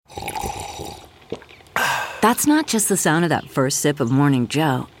That's not just the sound of that first sip of Morning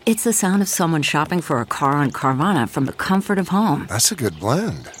Joe. It's the sound of someone shopping for a car on Carvana from the comfort of home. That's a good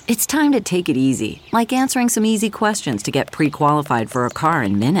blend. It's time to take it easy, like answering some easy questions to get pre-qualified for a car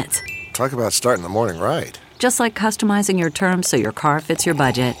in minutes. Talk about starting the morning right. Just like customizing your terms so your car fits your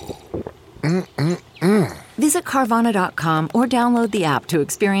budget. Visit Carvana.com or download the app to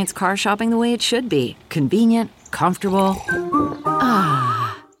experience car shopping the way it should be. Convenient, comfortable.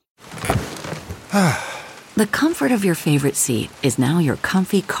 The comfort of your favorite seat is now your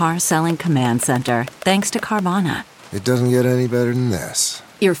comfy car selling command center, thanks to Carvana. It doesn't get any better than this.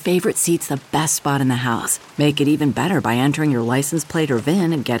 Your favorite seat's the best spot in the house. Make it even better by entering your license plate or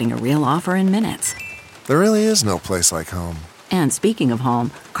VIN and getting a real offer in minutes. There really is no place like home. And speaking of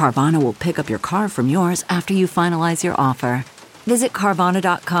home, Carvana will pick up your car from yours after you finalize your offer. Visit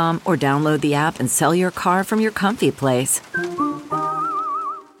Carvana.com or download the app and sell your car from your comfy place.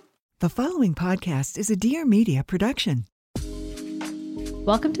 The following podcast is a Dear Media production.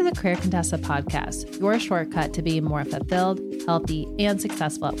 Welcome to the Career Contessa podcast, your shortcut to being more fulfilled, healthy, and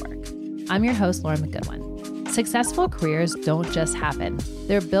successful at work. I'm your host, Lauren McGoodwin. Successful careers don't just happen.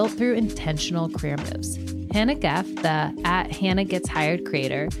 They're built through intentional career moves. Hannah Geff, the @HannahGetsHired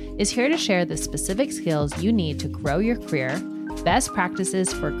creator, is here to share the specific skills you need to grow your career, best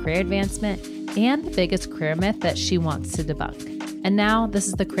practices for career advancement, and the biggest career myth that she wants to debunk. And now, this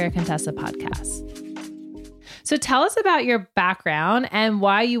is the Career Contessa podcast. So tell us about your background and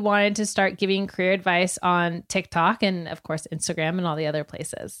why you wanted to start giving career advice on TikTok and, of course, Instagram and all the other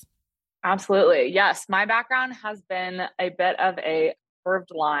places. Absolutely. Yes. My background has been a bit of a curved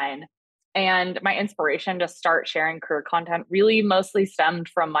line, and my inspiration to start sharing career content really mostly stemmed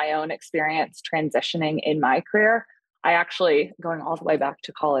from my own experience transitioning in my career. I actually, going all the way back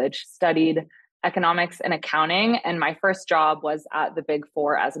to college, studied economics and accounting, and my first job was at the Big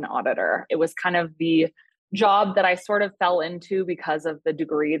Four as an auditor. It was kind of the job that I sort of fell into because of the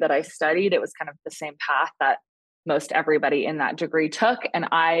degree that I studied. It was kind of the same path that most everybody in that degree took, and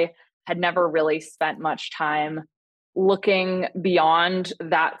I had never really spent much time looking beyond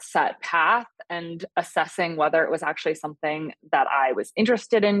that set path and assessing whether it was actually something that I was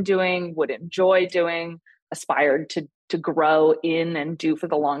interested in doing, would enjoy doing, aspired to grow in and do for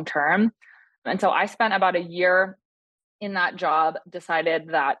the long term. And so I spent about a year in that job, decided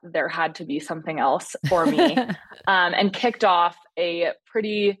that there had to be something else for me, and kicked off a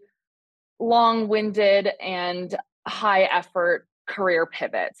pretty long-winded and high-effort career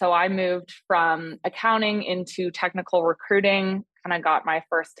pivot. So I moved from accounting into technical recruiting, kind of got my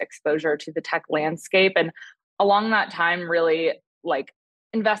first exposure to the tech landscape. And along that time, really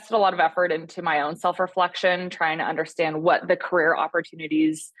invested a lot of effort into my own self-reflection, trying to understand what the career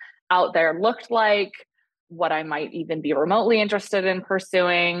opportunities out there looked like, what I might even be remotely interested in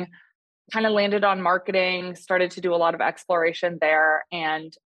pursuing. Kind of landed on marketing, started to do a lot of exploration there,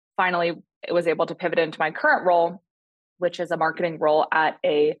 and finally was able to pivot into my current role, which is a marketing role at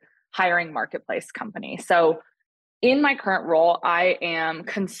a hiring marketplace company. So in my current role, I am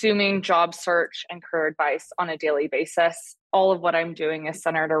consuming job search and career advice on a daily basis. All of what I'm doing is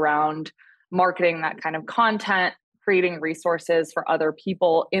centered around marketing that kind of content, creating resources for other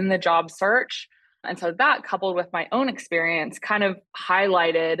people in the job search. And so that, coupled with my own experience, kind of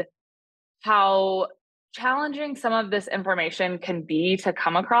highlighted how challenging some of this information can be to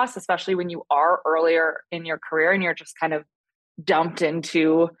come across, especially when you are earlier in your career and you're just kind of dumped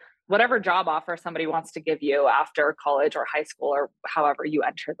into whatever job offer somebody wants to give you after college or high school or however you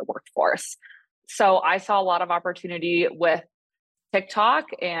enter the workforce. So I saw a lot of opportunity with TikTok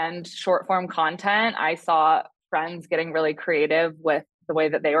and short form content. I saw friends getting really creative with the way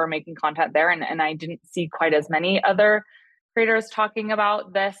that they were making content there. And I didn't see quite as many other creators talking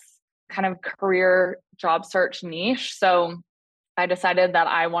about this kind of career job search niche. So I decided that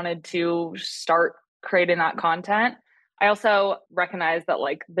I wanted to start creating that content. I also recognize that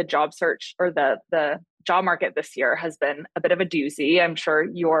the job search or the job market this year has been a bit of a doozy. I'm sure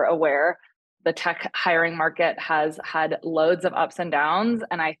you're aware the tech hiring market has had loads of ups and downs.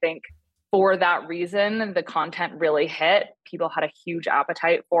 And I think for that reason, the content really hit. People had a huge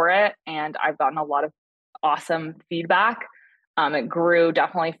appetite for it. And I've gotten a lot of awesome feedback. It grew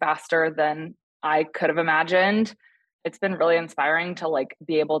definitely faster than I could have imagined. It's been really inspiring to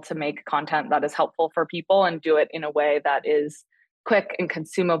be able to make content that is helpful for people and do it in a way that is quick and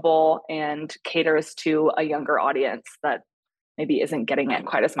consumable and caters to a younger audience that maybe isn't getting it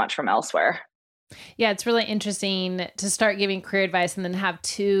quite as much from elsewhere. Yeah, it's really interesting to start giving career advice and then have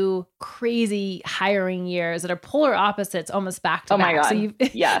two crazy hiring years that are polar opposites almost back to back. Oh my God. So you've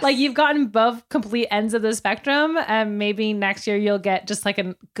Yes. like you've gotten both complete ends of the spectrum, and maybe next year you'll get just like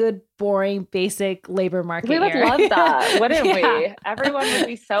a good, boring, basic labor market We would year. love that, wouldn't Yeah. we? Everyone would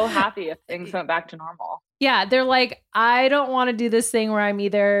be so happy if things went back to normal. Yeah, they're like, I don't want to do this thing where I'm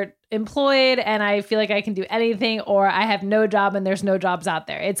either employed and I feel like I can do anything, or I have no job and there's no jobs out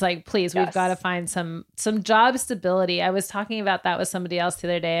there. It's like, please, we've got to find some job stability. I was talking about that with somebody else the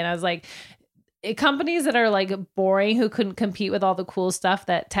other day, and I was like, companies that are like boring, who couldn't compete with all the cool stuff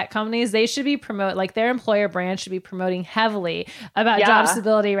that tech companies, they should be like their employer brand should be promoting heavily about job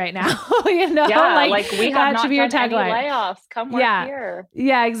stability right now. You know, like we have not should be your done any tagline. layoffs. Come work here.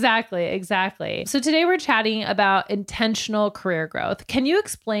 Yeah, exactly. So today we're chatting about intentional career growth. Can you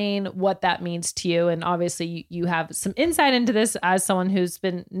explain what that means to you? And obviously you have some insight into this as someone who's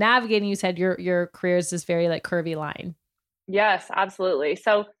been navigating, you said your career is this very like curvy line. Yes, absolutely.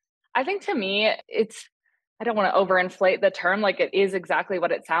 So I think to me, I don't want to overinflate the term, like it is exactly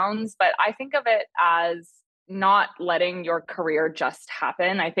what it sounds, but I think of it as not letting your career just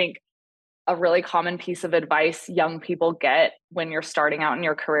happen. I think a really common piece of advice young people get when you're starting out in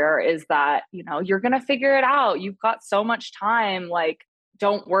your career is that, you know, you're going to figure it out. You've got so much time. Like,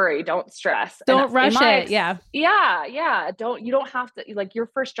 don't worry, don't stress. Don't rush it. Yeah. Yeah. You don't have to, like, your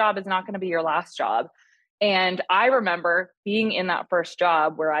first job is not going to be your last job. And I remember being in that first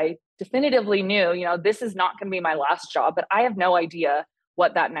job where I definitively knew, you know, this is not going to be my last job, but I have no idea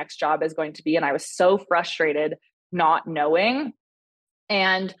what that next job is going to be. And I was so frustrated not knowing.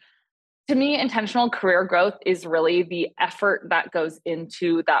 And to me, intentional career growth is really the effort that goes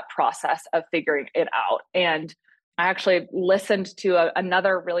into that process of figuring it out. And I actually listened to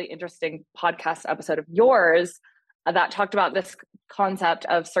another really interesting podcast episode of yours that talked about this concept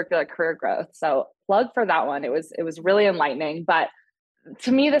of circular career growth. So plug for that one. It was really enlightening. But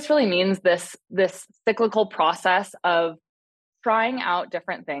to me, this really means this cyclical process of trying out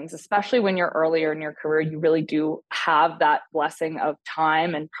different things, especially when you're earlier in your career. You really do have that blessing of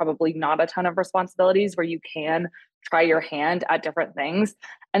time and probably not a ton of responsibilities where you can try your hand at different things.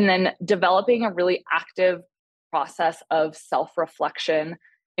 And then developing a really active process of self-reflection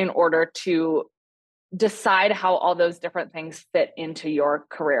in order to decide how all those different things fit into your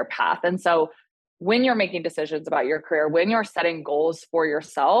career path. And so when you're making decisions about your career, when you're setting goals for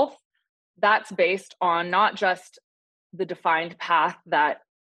yourself, that's based on not just the defined path that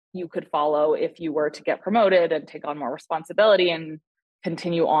you could follow if you were to get promoted and take on more responsibility and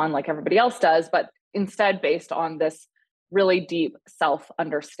continue on like everybody else does, but instead based on this really deep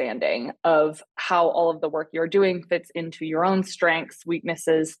self-understanding of how all of the work you're doing fits into your own strengths,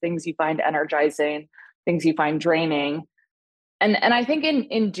 weaknesses, things you find energizing, things you find draining. And I think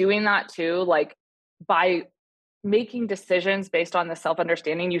in doing that too, like by making decisions based on the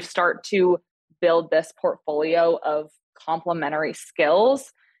self-understanding, you start to build this portfolio of complementary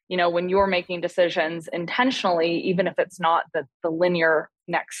skills. You know, when you're making decisions intentionally, even if it's not the linear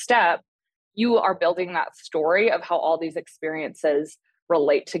next step, you are building that story of how all these experiences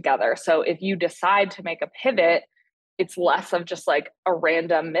relate together. So if you decide to make a pivot, it's less of just like a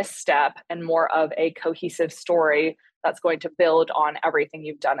random misstep and more of a cohesive story that's going to build on everything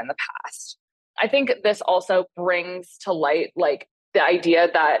you've done in the past. I think this also brings to light like the idea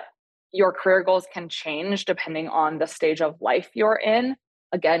that your career goals can change depending on the stage of life you're in.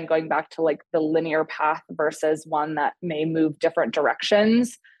 Again, going back to like the linear path versus one that may move different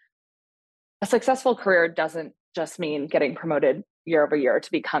directions. A successful career doesn't just mean getting promoted year over year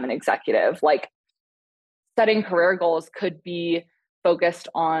to become an executive. Like setting career goals could be focused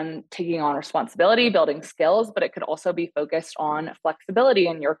on taking on responsibility, building skills, but it could also be focused on flexibility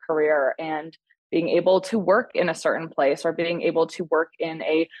in your career and being able to work in a certain place or being able to work in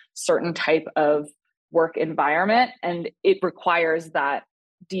a certain type of work environment. And it requires that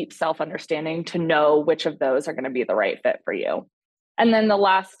deep self-understanding to know which of those are going to be the right fit for you. And then the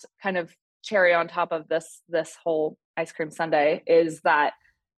last kind of cherry on top of this whole ice cream sundae is that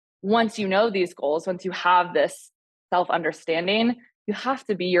once you know these goals, once you have this self-understanding, you have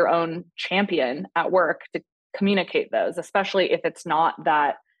to be your own champion at work to communicate those, especially if it's not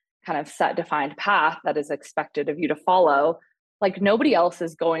that kind of set defined path that is expected of you to follow. Like nobody else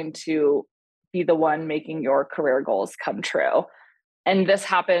is going to be the one making your career goals come true. And this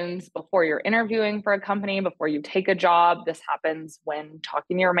happens before you're interviewing for a company, before you take a job. This happens when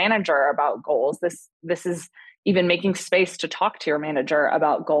talking to your manager about goals. This is even making space to talk to your manager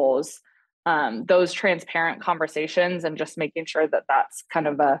about goals. Those transparent conversations and just making sure that that's kind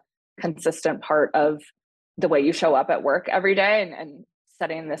of a consistent part of the way you show up at work every day and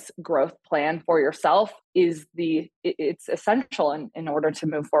setting this growth plan for yourself is it's essential in order to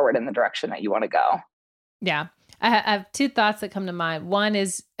move forward in the direction that you want to go. Yeah. I have two thoughts that come to mind. One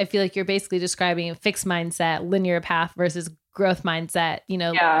is I feel like you're basically describing a fixed mindset, linear path versus growth mindset,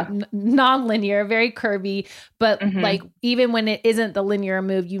 non-linear, very curvy, but like even when it isn't the linear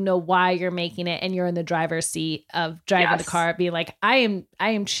move, you know why you're making it and you're in the driver's seat of driving the car, being like, I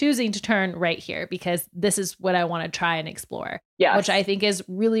am choosing to turn right here because this is what I want to try and explore. Yeah. Which I think is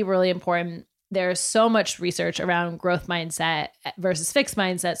really, really important. There's so much research around growth mindset versus fixed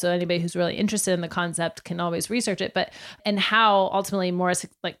mindset. So anybody who's really interested in the concept can always research it, and how ultimately more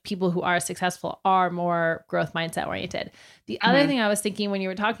like people who are successful are more growth mindset oriented. The other thing I was thinking when you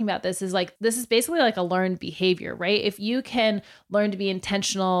were talking about this is like, this is basically like a learned behavior, right? If you can learn to be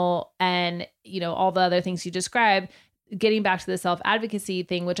intentional and, all the other things you described, getting back to the self-advocacy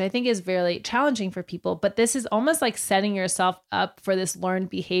thing, which I think is very challenging for people, but this is almost like setting yourself up for this learned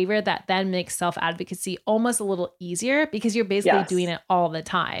behavior that then makes self-advocacy almost a little easier because you're basically doing it all the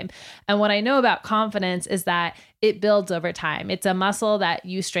time. And what I know about confidence is that it builds over time. It's a muscle that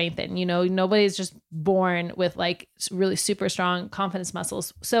you strengthen. Nobody's just born with like really super strong confidence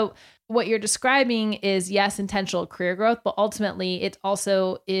muscles. So what you're describing is, yes, intentional career growth, but ultimately it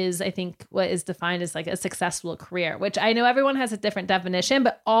also is, I think, what is defined as like a successful career, which I know everyone has a different definition,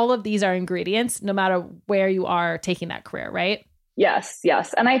 but all of these are ingredients no matter where you are taking that career, right? Yes.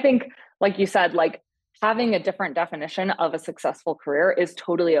 And I think, like you said, like having a different definition of a successful career is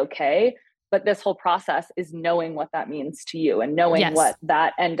totally okay. But this whole process is knowing what that means to you and knowing what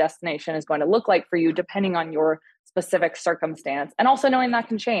that end destination is going to look like for you, depending on your specific circumstance, and also knowing that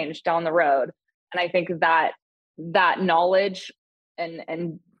can change down the road. And I think that knowledge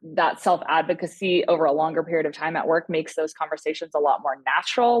and that self-advocacy over a longer period of time at work makes those conversations a lot more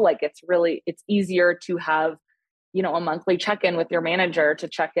natural. Like it's easier to have, a monthly check-in with your manager to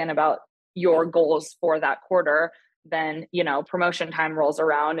check in about your goals for that quarter. Then, promotion time rolls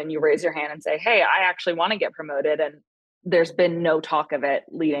around and you raise your hand and say, hey, I actually want to get promoted. And there's been no talk of it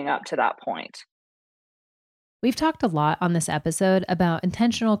leading up to that point. We've talked a lot on this episode about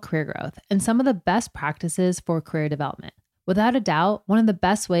intentional career growth and some of the best practices for career development. Without a doubt, one of the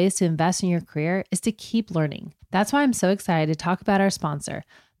best ways to invest in your career is to keep learning. That's why I'm so excited to talk about our sponsor,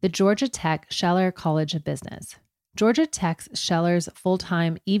 the Georgia Tech Scheller College of Business. Georgia Tech's Scheller's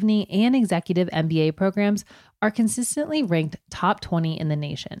full-time evening and executive MBA programs are consistently ranked top 20 in the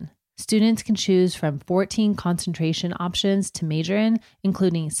nation. Students can choose from 14 concentration options to major in,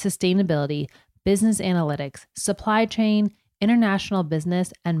 including sustainability, business analytics, supply chain, international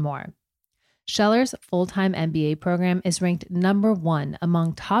business, and more. Scheller's full-time MBA program is ranked number 1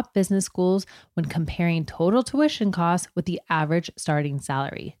 among top business schools when comparing total tuition costs with the average starting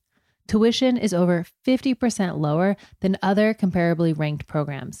salary. Tuition is over 50% lower than other comparably ranked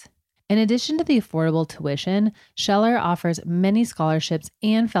programs. In addition to the affordable tuition, Scheller offers many scholarships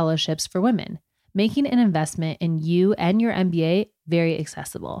and fellowships for women, making an investment in you and your MBA very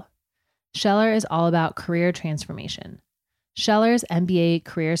accessible. Scheller is all about career transformation. Scheller's MBA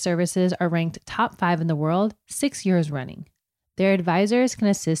career services are ranked top 5 in the world 6 years running. Their advisors can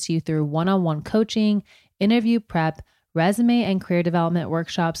assist you through one-on-one coaching, interview prep, resume and career development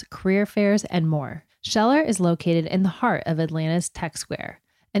workshops, career fairs, and more. Scheller is located in the heart of Atlanta's Tech Square,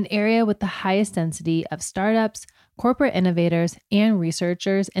 an area with the highest density of startups, corporate innovators, and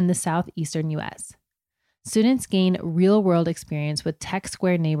researchers in the southeastern U.S. Students gain real-world experience with Tech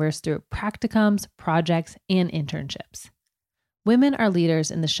Square neighbors through practicums, projects, and internships. Women are leaders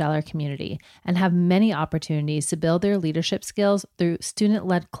in the Scheller community and have many opportunities to build their leadership skills through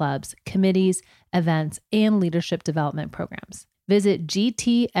student-led clubs, committees, events, and leadership development programs. Visit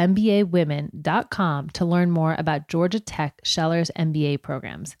gtmbawomen.com to learn more about Georgia Tech Scheller's MBA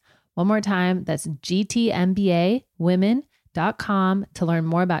programs. One more time, that's gtmbawomen.com to learn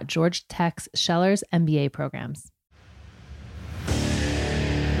more about Georgia Tech's Scheller's MBA programs.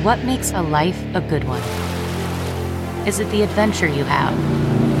 What makes a life a good one? Is it the adventure you have?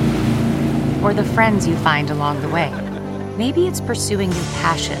 Or the friends you find along the way? Maybe it's pursuing your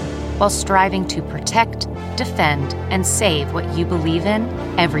passion while striving to protect, defend, and save what you believe in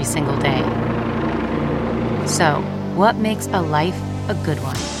every single day. So, what makes a life a good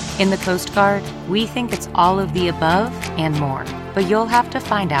one? In the Coast Guard, we think it's all of the above and more, but you'll have to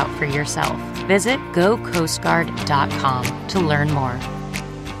find out for yourself. Visit gocoastguard.com to learn more.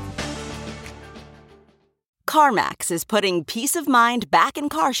 CarMax is putting peace of mind back in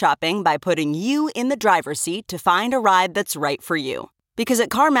car shopping by putting you in the driver's seat to find a ride that's right for you. Because at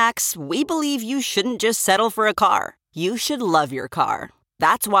CarMax, we believe you shouldn't just settle for a car. You should love your car.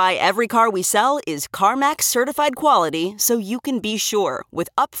 That's why every car we sell is CarMax certified quality, so you can be sure with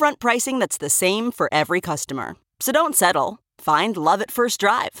upfront pricing that's the same for every customer. So don't settle. Find love at first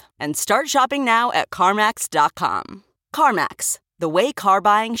drive and start shopping now at CarMax.com. CarMax, the way car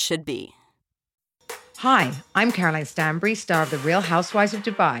buying should be. Hi, I'm Caroline Stanbury, star of The Real Housewives of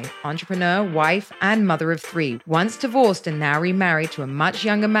Dubai, entrepreneur, wife, and mother of 3. Once divorced and now remarried to a much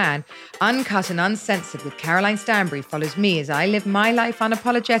younger man, Uncut and Uncensored with Caroline Stanbury follows me as I live my life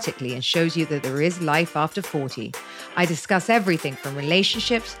unapologetically and shows you that there is life after 40. I discuss everything from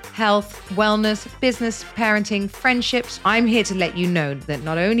relationships, health, wellness, business, parenting, friendships. I'm here to let you know that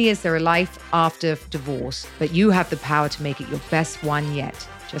not only is there a life after divorce, but you have the power to make it your best one yet,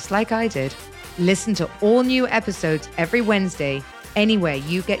 just like I did. Listen to all new episodes every Wednesday, anywhere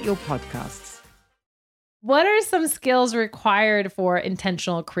you get your podcasts. What are some skills required for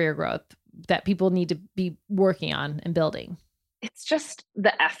intentional career growth that people need to be working on and building? It's just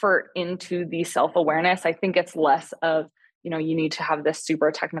the effort into the self-awareness. I think it's less of, you need to have this super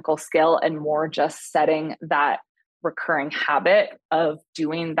technical skill and more just setting that recurring habit of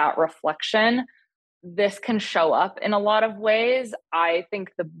doing that reflection. This can show up in a lot of ways. I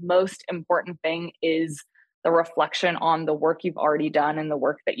think the most important thing is the reflection on the work you've already done and the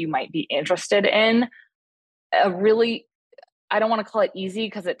work that you might be interested in. I don't want to call it easy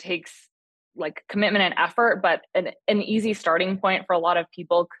because it takes like commitment and effort, but an easy starting point for a lot of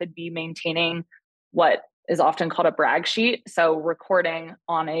people could be maintaining what is often called a brag sheet. So recording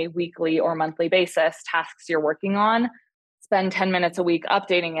on a weekly or monthly basis tasks you're working on, spend 10 minutes a week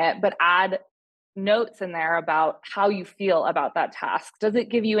updating it, but add notes in there about how you feel about that task. Does it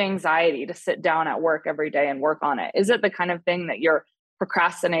give you anxiety to sit down at work every day and work on it? Is it the kind of thing that you're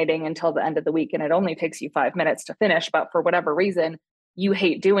procrastinating until the end of the week and it only takes you 5 minutes to finish, but for whatever reason, you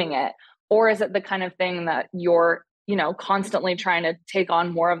hate doing it? Or is it the kind of thing that you're, constantly trying to take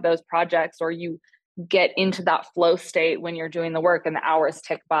on more of those projects, or you get into that flow state when you're doing the work and the hours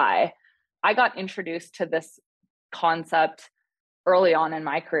tick by? I got introduced to this concept early on in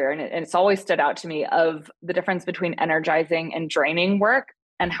my career, and it's always stood out to me, of the difference between energizing and draining work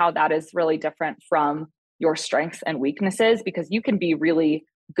and how that is really different from your strengths and weaknesses, because you can be really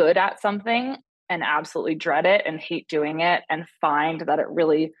good at something and absolutely dread it and hate doing it and find that it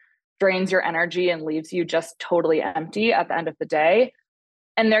really drains your energy and leaves you just totally empty at the end of the day.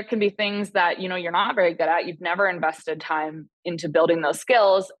 And there can be things that, you're not very good at. You've never invested time into building those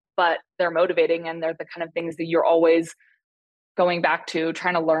skills, but they're motivating and they're the kind of things that you're always going back to,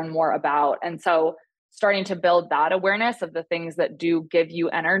 trying to learn more about. And so starting to build that awareness of the things that do give you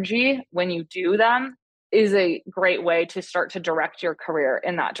energy when you do them is a great way to start to direct your career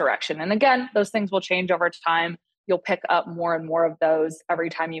in that direction. And again, those things will change over time. You'll pick up more and more of those every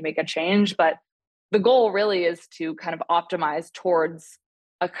time you make a change. But the goal really is to kind of optimize towards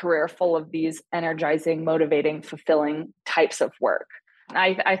a career full of these energizing, motivating, fulfilling types of work.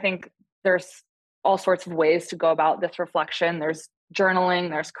 I think there's all sorts of ways to go about this reflection. There's journaling,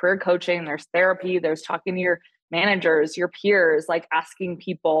 there's career coaching, there's therapy, there's talking to your managers, your peers, like asking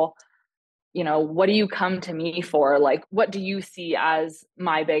people, what do you come to me for? Like, what do you see as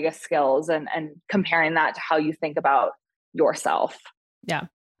my biggest skills? And comparing that to how you think about yourself. Yeah.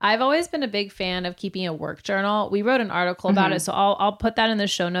 I've always been a big fan of keeping a work journal. We wrote an article about it, so I'll put that in the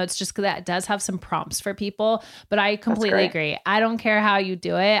show notes just because that does have some prompts for people. But I completely agree. I don't care how you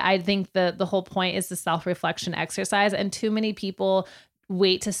do it. I think the whole point is the self-reflection exercise, and too many people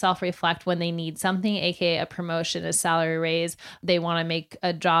wait to self-reflect when they need something, aka a promotion, a salary raise. They want to make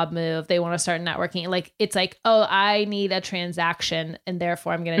a job move. They want to start networking. Like, it's like, oh, I need a transaction and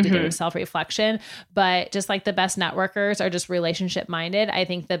therefore I'm going to do self-reflection. But just like the best networkers are just relationship minded, I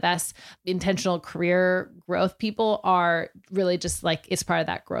think the best intentional career growth people are really just like, it's part of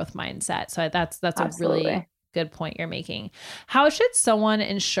that growth mindset. So that's Absolutely. A really good point you're making. How should someone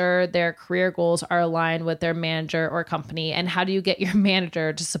ensure their career goals are aligned with their manager or company? And how do you get your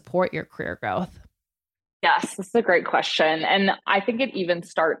manager to support your career growth? Yes, this is a great question. And I think it even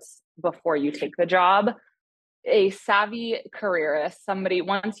starts before you take the job. A savvy careerist, somebody,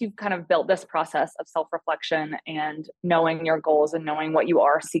 once you've kind of built this process of self-reflection and knowing your goals and knowing what you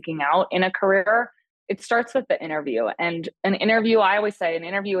are seeking out in a career, it starts with the interview. And an interview, I always say, an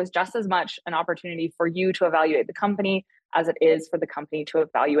interview is just as much an opportunity for you to evaluate the company as it is for the company to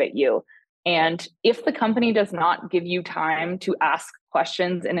evaluate you. And if the company does not give you time to ask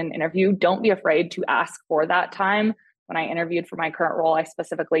questions in an interview, don't be afraid to ask for that time. When I interviewed for my current role, I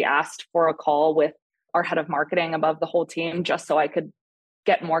specifically asked for a call with our head of marketing above the whole team, just so I could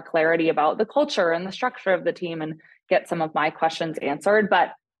get more clarity about the culture and the structure of the team and get some of my questions answered. But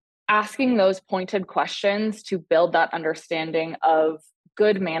asking those pointed questions to build that understanding of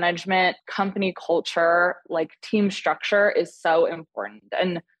good management, company culture, like team structure is so important.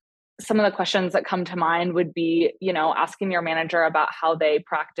 And some of the questions that come to mind would be, asking your manager about how they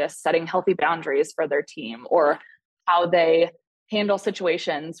practice setting healthy boundaries for their team, or how they handle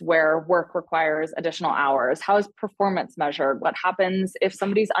situations where work requires additional hours. How is performance measured? What happens if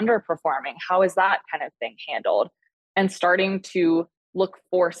somebody's underperforming? How is that kind of thing handled? And starting to look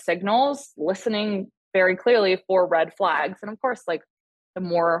for signals, listening very clearly for red flags. And of course, like, the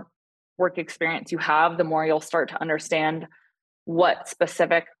more work experience you have, the more you'll start to understand what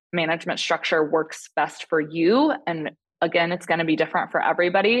specific management structure works best for you. And again, it's going to be different for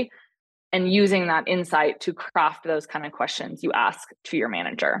everybody. And using that insight to craft those kind of questions you ask to your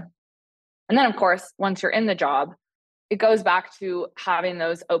manager. And then, of course, once you're in the job, it goes back to having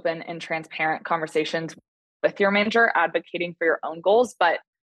those open and transparent conversations with your manager, advocating for your own goals. But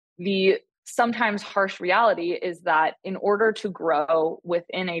the sometimes harsh reality is that in order to grow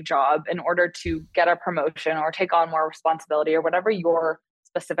within a job, in order to get a promotion or take on more responsibility or whatever your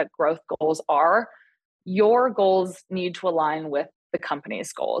specific growth goals are, your goals need to align with the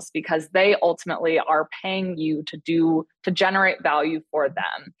company's goals, because they ultimately are paying you to generate value for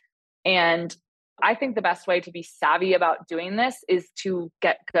them. And I think the best way to be savvy about doing this is to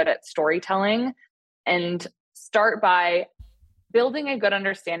get good at storytelling and start by building a good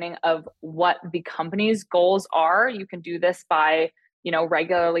understanding of what the company's goals are. You can do this by,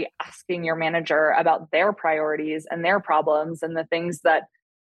 regularly asking your manager about their priorities and their problems and the things that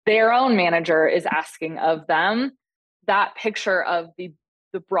their own manager is asking of them. That picture of the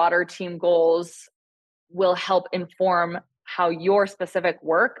broader team goals will help inform how your specific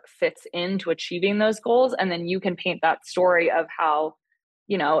work fits into achieving those goals. And then you can paint that story of how,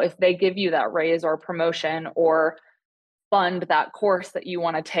 if they give you that raise or promotion, or fund that course that you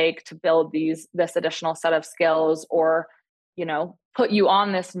want to take to build this additional set of skills, or, put you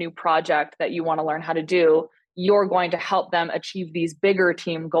on this new project that you want to learn how to do, you're going to help them achieve these bigger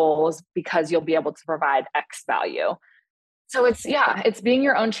team goals because you'll be able to provide X value. So it's being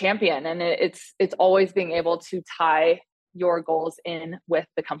your own champion, and it's always being able to tie your goals in with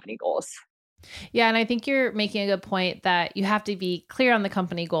the company goals. Yeah. And I think you're making a good point that you have to be clear on the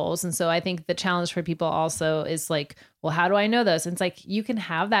company goals. And so I think the challenge for people also is like, well, how do I know those? And it's like, you can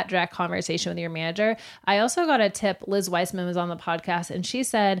have that direct conversation with your manager. I also got a tip. Liz Weissman was on the podcast, and she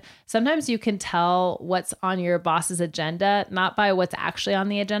said, sometimes you can tell what's on your boss's agenda, not by what's actually on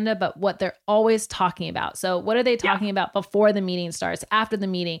the agenda, but what they're always talking about. So what are they talking about before the meeting starts, after the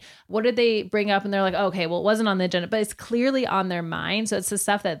meeting? What did they bring up? And they're like, okay, well, it wasn't on the agenda, but it's clearly on their mind. So it's the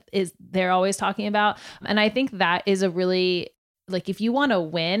stuff that they're always talking about. And I think that is a really, like, if you want to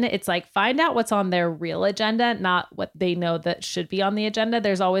win, it's like, find out what's on their real agenda, not what they know that should be on the agenda.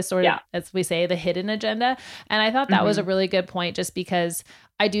 There's always sort of, as we say, the hidden agenda. And I thought that was a really good point, just because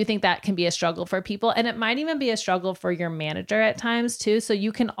I do think that can be a struggle for people. And it might even be a struggle for your manager at times too. So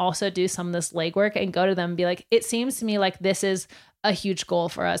you can also do some of this legwork and go to them and be like, it seems to me like this is a huge goal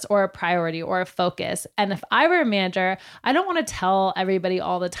for us, or a priority, or a focus. And if I were a manager, I don't want to tell everybody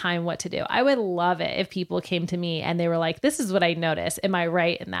all the time what to do. I would love it if people came to me and they were like, this is what I noticed. Am I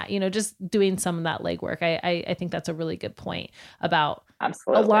right in that? Just doing some of that legwork. I think that's a really good point about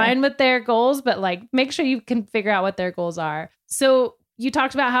align with their goals, but like, make sure you can figure out what their goals are. So you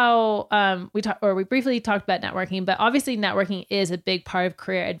talked about how we briefly talked about networking, but obviously networking is a big part of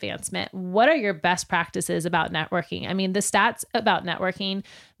career advancement. What are your best practices about networking? I mean, the stats about networking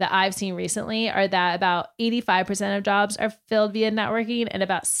that I've seen recently are that about 85% of jobs are filled via networking, and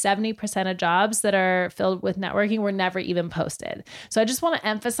about 70% of jobs that are filled with networking were never even posted. So I just want to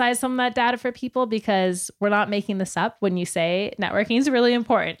emphasize some of that data for people, because we're not making this up when you say networking is really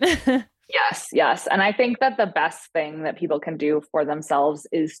important. Yes. And I think that the best thing that people can do for themselves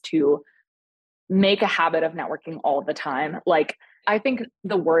is to make a habit of networking all the time. Like, I think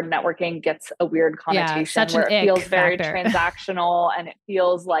the word networking gets a weird connotation where it feels very transactional, and it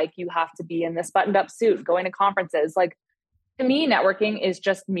feels like you have to be in this buttoned up suit, going to conferences. Like, to me, networking is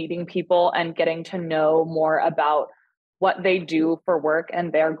just meeting people and getting to know more about what they do for work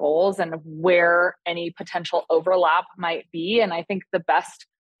and their goals, and where any potential overlap might be. And I think the best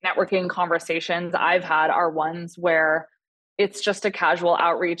networking conversations I've had are ones where it's just a casual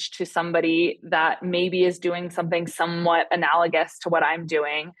outreach to somebody that maybe is doing something somewhat analogous to what I'm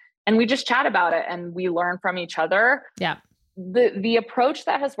doing. And we just chat about it and we learn from each other. Yeah. The approach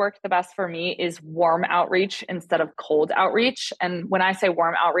that has worked the best for me is warm outreach instead of cold outreach. And when I say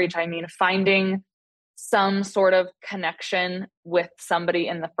warm outreach, I mean finding some sort of connection with somebody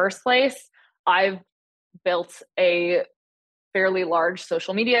in the first place. I've built a fairly large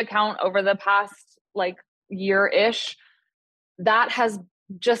social media account over the past year-ish. That has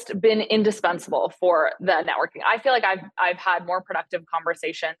just been indispensable for the networking. I feel like I've had more productive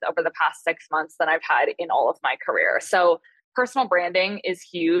conversations over the past 6 months than I've had in all of my career. So personal branding is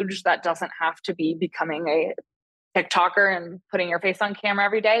huge. That doesn't have to be becoming a TikToker and putting your face on camera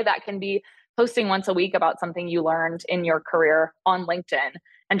every day. That can be posting once a week about something you learned in your career on LinkedIn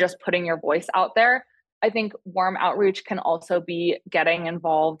and just putting your voice out there. I think warm outreach can also be getting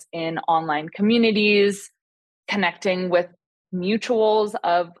involved in online communities, connecting with mutuals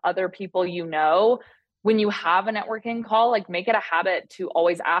of other people you know. When you have a networking call, like make it a habit to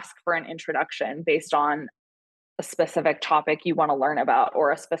always ask for an introduction based on a specific topic you want to learn about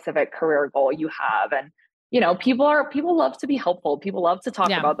or a specific career goal you have. And, people love to be helpful. People love to talk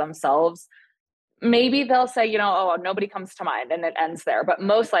about themselves. Maybe they'll say, oh, nobody comes to mind and it ends there. But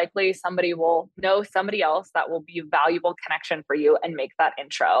most likely somebody will know somebody else that will be a valuable connection for you and make that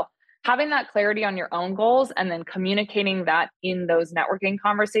intro. Having that clarity on your own goals and then communicating that in those networking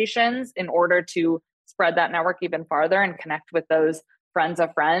conversations in order to spread that network even farther and connect with those friends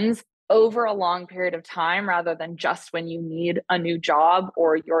of friends over a long period of time, rather than just when you need a new job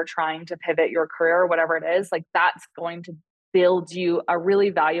or you're trying to pivot your career or whatever it is, like that's going to build you a really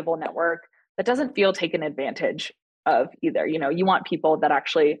valuable network that doesn't feel taken advantage of either. You want people that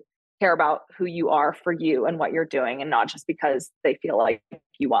actually care about who you are for you and what you're doing, and not just because they feel like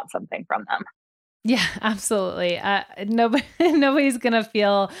you want something from them. Yeah, absolutely. Nobody's going to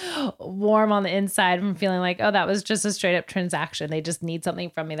feel warm on the inside from feeling like, oh, that was just a straight up transaction. They just need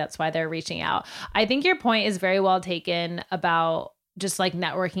something from me. That's why they're reaching out. I think your point is very well taken about just like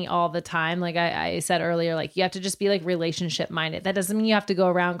networking all the time. Like I said earlier, like you have to just be like relationship minded. That doesn't mean you have to go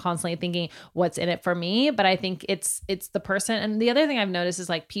around constantly thinking what's in it for me, but I think it's the person. And the other thing I've noticed is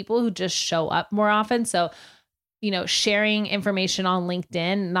like people who just show up more often. So, sharing information on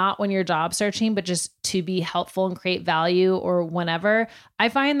LinkedIn, not when you're job searching, but just to be helpful and create value or whenever. I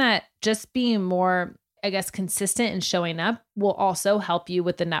find that just being more, I guess, consistent and showing up will also help you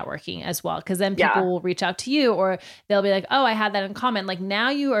with the networking as well. Cause then people will reach out to you or they'll be like, oh, I had that in common. Like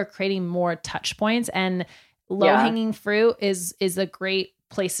now you are creating more touch points, and low hanging fruit is a great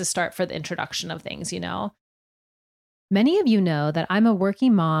place to start for the introduction of things, Many of you know that I'm a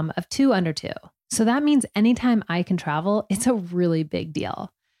working mom of 2 under 2. So that means anytime I can travel, it's a really big deal.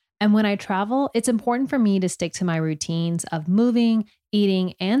 And when I travel, it's important for me to stick to my routines of moving,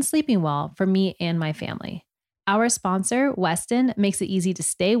 eating, and sleeping well for me and my family. Our sponsor, Westin, makes it easy to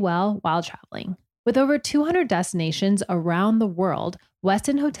stay well while traveling. With over 200 destinations around the world,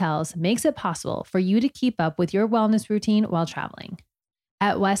 Westin Hotels makes it possible for you to keep up with your wellness routine while traveling.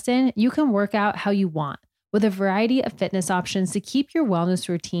 At Westin, you can work out how you want, with a variety of fitness options to keep your wellness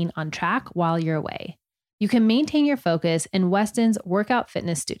routine on track while you're away. You can maintain your focus in Westin's workout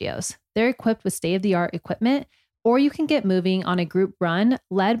fitness studios. They're equipped with state-of-the-art equipment, or you can get moving on a group run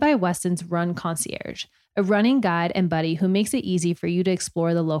led by Westin's Run Concierge, a running guide and buddy who makes it easy for you to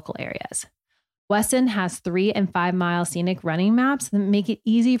explore the local areas. Westin has 3 and 5 mile scenic running maps that make it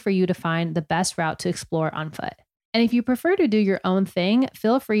easy for you to find the best route to explore on foot. And if you prefer to do your own thing,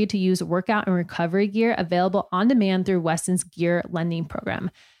 feel free to use workout and recovery gear available on demand through Westin's gear lending program.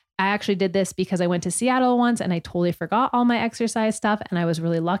 I actually did this because I went to Seattle once and I totally forgot all my exercise stuff. And I was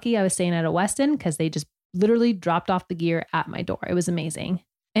really lucky I was staying at a Westin because they just literally dropped off the gear at my door. It was amazing.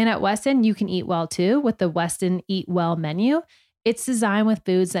 And at Westin, you can eat well too with the Westin Eat Well menu. It's designed with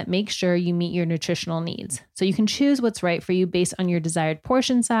foods that make sure you meet your nutritional needs. So you can choose what's right for you based on your desired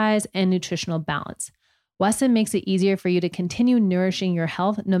portion size and nutritional balance. Westin makes it easier for you to continue nourishing your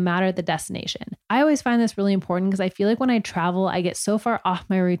health no matter the destination. I always find this really important because I feel like when I travel, I get so far off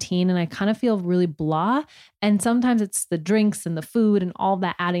my routine and I kind of feel really blah. And sometimes it's the drinks and the food and all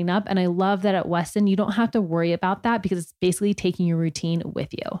that adding up. And I love that at Westin, you don't have to worry about that because it's basically taking your routine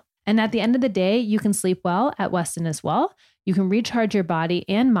with you. And at the end of the day, you can sleep well at Westin as well. You can recharge your body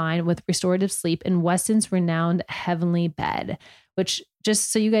and mind with restorative sleep in Westin's renowned Heavenly Bed, which,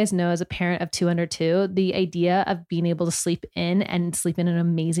 just so you guys know, as a parent of 2 under 2, the idea of being able to sleep in and sleep in an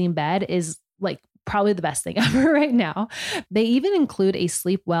amazing bed is like probably the best thing ever right now. They even include a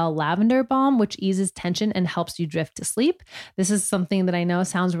Sleep Well lavender balm, which eases tension and helps you drift to sleep. This is something that I know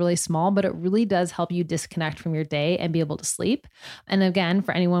sounds really small, but it really does help you disconnect from your day and be able to sleep. And again,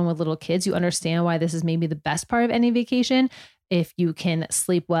 for anyone with little kids, you understand why this is maybe the best part of any vacation. If you can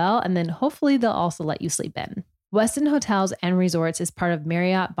sleep well, and then hopefully they'll also let you sleep in. Westin Hotels and Resorts is part of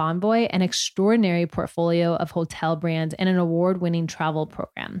Marriott Bonvoy, an extraordinary portfolio of hotel brands and an award-winning travel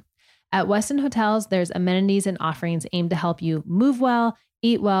program. At Westin Hotels, there's amenities and offerings aimed to help you move well,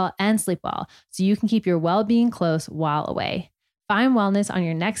 eat well, and sleep well, so you can keep your well-being close while away. Find wellness on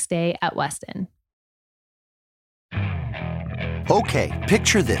your next stay at Westin. Okay,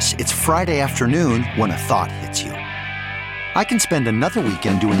 picture this. It's Friday afternoon when a thought hits you. I can spend another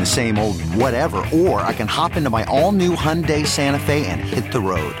weekend doing the same old whatever, or I can hop into my all-new Hyundai Santa Fe and hit the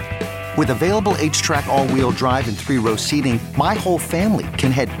road. With available H-Track all-wheel drive and 3-row seating, my whole family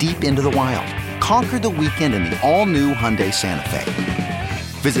can head deep into the wild. Conquer the weekend in the all-new Hyundai Santa Fe.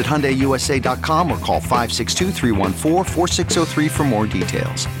 Visit HyundaiUSA.com or call 562-314-4603 for more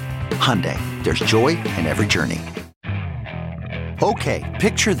details. Hyundai, there's joy in every journey. Okay,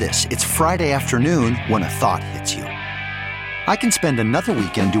 picture this. It's Friday afternoon when a thought hits you. I can spend another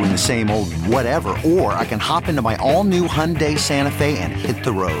weekend doing the same old whatever, or I can hop into my all-new Hyundai Santa Fe and hit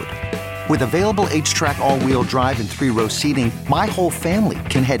the road. With available H-Track all-wheel drive and 3-row seating, my whole family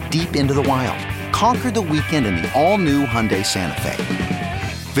can head deep into the wild. Conquer the weekend in the all-new Hyundai Santa Fe.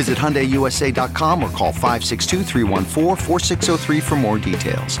 Visit HyundaiUSA.com or call 562-314-4603 for more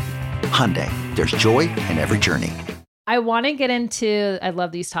details. Hyundai, there's joy in every journey. I want to get into, I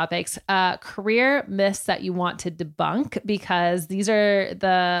love these topics, career myths that you want to debunk, because these are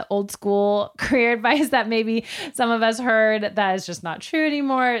the old school career advice that maybe some of us heard that is just not true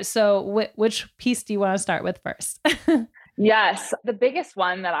anymore. So which piece do you want to start with first? Yes. The biggest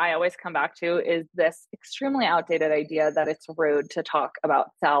one that I always come back to is this extremely outdated idea that it's rude to talk about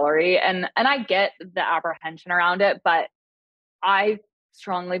salary. And I get the apprehension around it, but I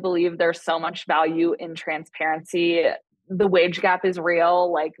strongly believe there's so much value in transparency. The wage gap is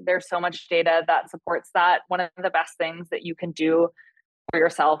real. Like, there's so much data that supports that. One of the best things that you can do for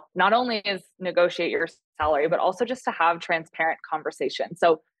yourself, not only is negotiate your salary, but also just to have transparent conversation.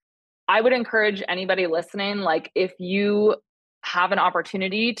 So I would encourage anybody listening, like, if you have an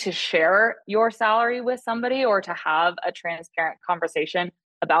opportunity to share your salary with somebody or to have a transparent conversation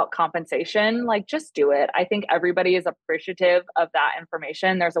about compensation, like, just do it. I think everybody is appreciative of that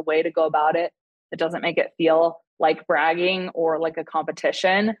information. There's a way to go about it that doesn't make it feel like bragging or like a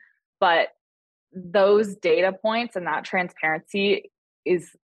competition. But those data points and that transparency is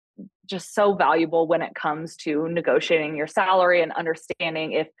just so valuable when it comes to negotiating your salary and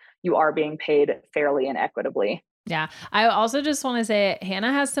understanding if you are being paid fairly and equitably. Yeah. I also just want to say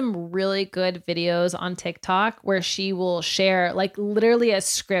Hannah has some really good videos on TikTok where she will share like literally a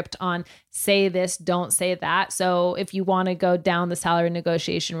script on say this, don't say that. So if you want to go down the salary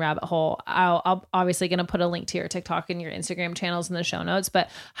negotiation rabbit hole, I'll obviously going to put a link to your TikTok and your Instagram channels in the show notes,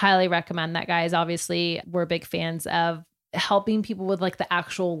 but highly recommend that, guys. Obviously, we're big fans of helping people with like the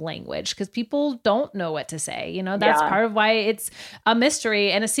actual language, because people don't know what to say. You know, that's part of why it's a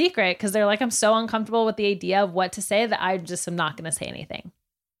mystery and a secret, because they're like, I'm so uncomfortable with the idea of what to say that I just am not going to say anything.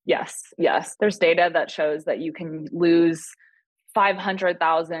 Yes. There's data that shows that you can lose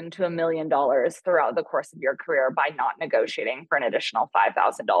 $500,000 to $1 million throughout the course of your career by not negotiating for an additional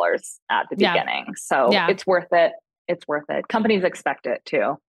 $5,000 at the beginning. So it's worth it. It's worth it. Companies expect it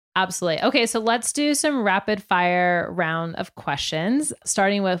too. Absolutely. Okay, so let's do some rapid fire round of questions,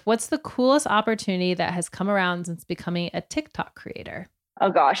 starting with what's the coolest opportunity that has come around since becoming a TikTok creator? Oh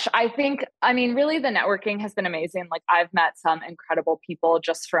gosh, really the networking has been amazing. Like, I've met some incredible people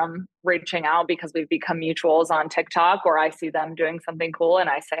just from reaching out because we've become mutuals on TikTok, or I see them doing something cool and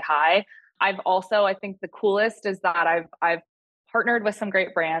I say hi. I've also, I think the coolest is that I've partnered with some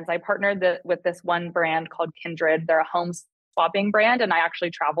great brands. I partnered with this one brand called Kindred. They're a home swapping brand. And I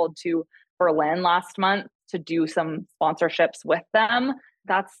actually traveled to Berlin last month to do some sponsorships with them.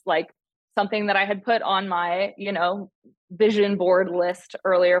 That's like something that I had put on my, vision board list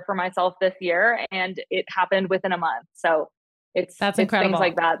earlier for myself this year. And it happened within a month. So that's incredible. Things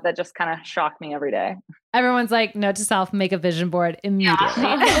like that just kind of shock me every day. Everyone's like, note to self, make a vision board immediately.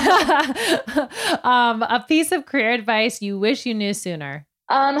 A piece of career advice you wish you knew sooner.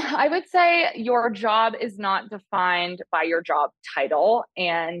 I would say your job is not defined by your job title.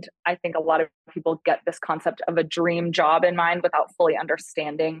 And I think a lot of people get this concept of a dream job in mind without fully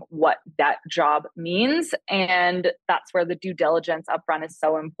understanding what that job means. And that's where the due diligence upfront is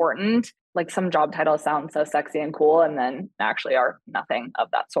so important. Like, some job titles sound so sexy and cool and then actually are nothing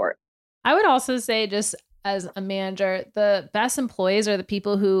of that sort. I would also say, just as a manager, the best employees are the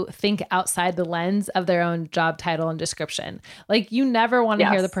people who think outside the lens of their own job title and description. Like, you never want to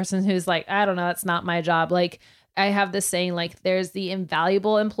hear the person who's like, I don't know, that's not my job. Like, I have this saying, like, there's the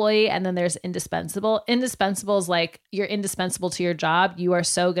invaluable employee and then there's indispensable. Indispensable is like, you're indispensable to your job. You are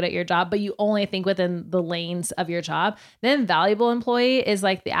so good at your job, but you only think within the lanes of your job. The invaluable employee is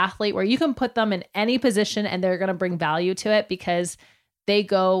like the athlete, where you can put them in any position and they're going to bring value to it because they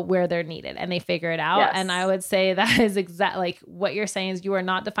go where they're needed and they figure it out. Yes. And I would say that is exactly like what you're saying is you are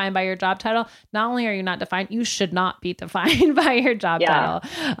not defined by your job title. Not only are you not defined, you should not be defined by your job title.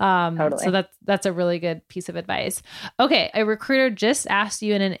 Totally. So that's a really good piece of advice. Okay. A recruiter just asked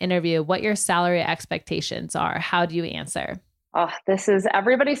you in an interview what your salary expectations are. How do you answer? Oh, this is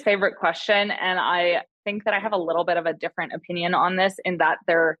everybody's favorite question. And I think that I have a little bit of a different opinion on this in that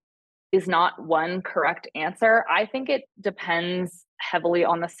there is not one correct answer. I think it depends heavily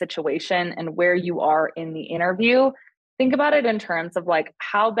on the situation and where you are in the interview. Think about it in terms of like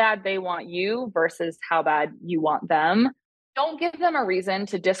how bad they want you versus how bad you want them. Don't give them a reason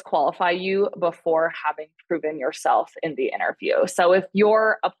to disqualify you before having proven yourself in the interview. So if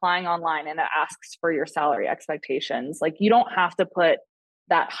you're applying online and it asks for your salary expectations, like you don't have to put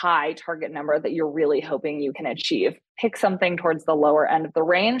that high target number that you're really hoping you can achieve. Pick something towards the lower end of the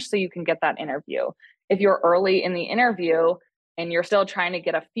range so you can get that interview. If you're early in the interview and you're still trying to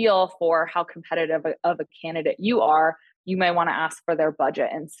get a feel for how competitive of a candidate you are, you may want to ask for their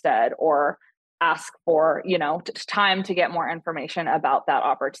budget instead, or ask for, time to get more information about that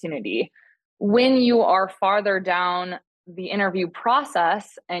opportunity. When you are farther down the interview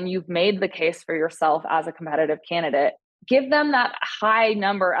process and you've made the case for yourself as a competitive candidate, give them that high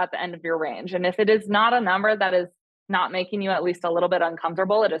number at the end of your range. And if it is not a number that is not making you at least a little bit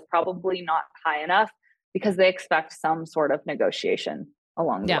uncomfortable, it is probably not high enough because they expect some sort of negotiation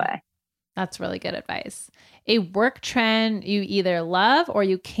along the way. That's really good advice. A work trend you either love or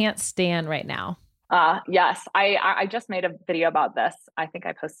you can't stand right now. Yes. I just made a video about this. I think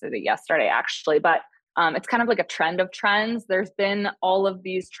I posted it yesterday actually, but it's kind of like a trend of trends. There's been all of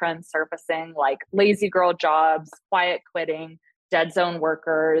these trends surfacing like lazy girl jobs, quiet quitting, dead zone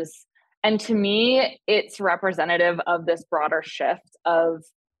workers. And to me, it's representative of this broader shift of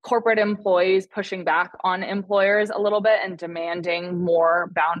corporate employees pushing back on employers a little bit and demanding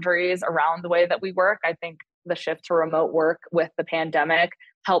more boundaries around the way that we work. I think the shift to remote work with the pandemic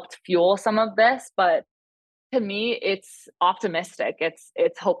helped fuel some of this, but to me, it's optimistic.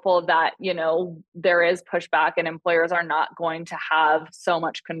 It's hopeful that, there is pushback and employers are not going to have so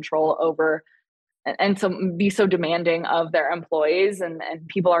much control over and so be so demanding of their employees, and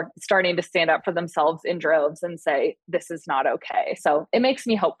people are starting to stand up for themselves in droves and say, this is not okay. So it makes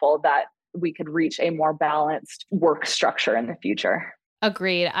me hopeful that we could reach a more balanced work structure in the future.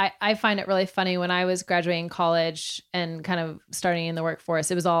 Agreed. I find it really funny when I was graduating college and kind of starting in the workforce,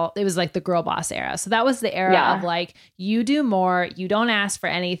 it was like the girl boss era. So that was the era of like, you do more, you don't ask for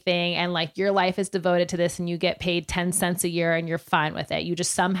anything. And like your life is devoted to this and you get paid 10 cents a year and you're fine with it. You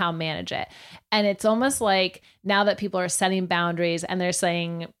just somehow manage it. And it's almost like now that people are setting boundaries and they're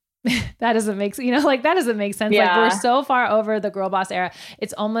saying, that doesn't make that doesn't make sense. Yeah. Like we're so far over the girl boss era.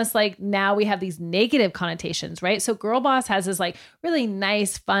 It's almost like now we have these negative connotations, right? So girl boss has this like really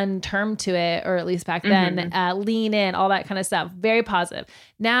nice, fun term to it, or at least back then, lean in, all that kind of stuff. Very positive.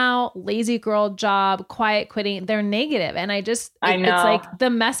 Now, lazy girl job, quiet quitting, they're negative. And I know. It's like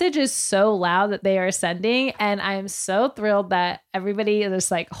the message is so loud that they are sending. And I'm so thrilled that everybody is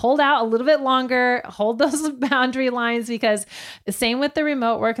like, hold out a little bit longer, hold those boundary lines, because the same with the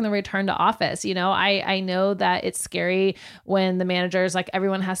remote work and the return to office. I know that it's scary when the managers, like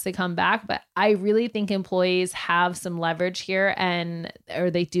everyone has to come back, but I really think employees have some leverage here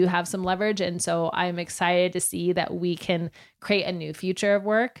or they do have some leverage. And so I'm excited to see that we can create a new future of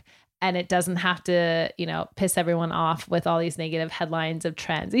work. And it doesn't have to, piss everyone off with all these negative headlines of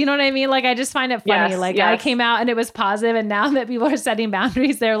trends. You know what I mean? Like, I just find it funny. Yes. I came out and it was positive, and now that people are setting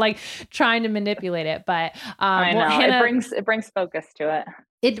boundaries, they're like trying to manipulate it. But I know. Hannah, it brings focus to it.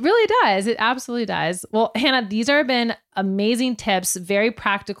 It really does. It absolutely does. Well, Hannah, these have been amazing tips, very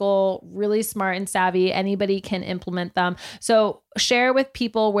practical, really smart and savvy. Anybody can implement them. So share with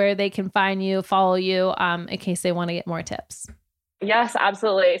people where they can find you, follow you, in case they want to get more tips. Yes,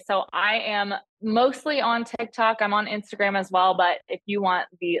 absolutely. So I am mostly on TikTok. I'm on Instagram as well. But if you want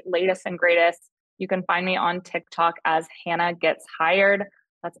the latest and greatest, you can find me on TikTok as Hannah Gets Hired.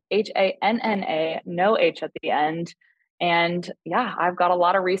 That's HANNA, no H at the end. And yeah, I've got a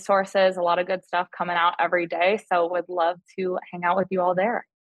lot of resources, a lot of good stuff coming out every day. So would love to hang out with you all there.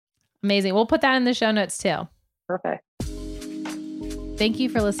 Amazing. We'll put that in the show notes too. Perfect. Thank you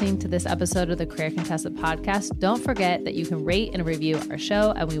for listening to this episode of the Career Contessa podcast. Don't forget that you can rate and review our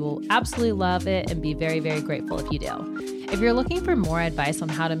show, and we will absolutely love it and be very, very grateful if you do. If you're looking for more advice on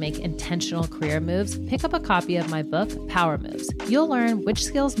how to make intentional career moves, pick up a copy of my book, Power Moves. You'll learn which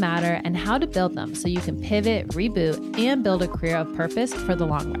skills matter and how to build them so you can pivot, reboot, and build a career of purpose for the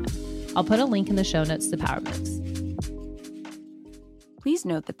long run. I'll put a link in the show notes to Power Moves. Please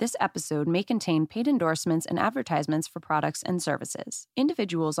note that this episode may contain paid endorsements and advertisements for products and services.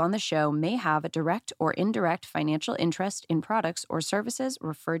 Individuals on the show may have a direct or indirect financial interest in products or services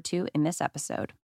referred to in this episode.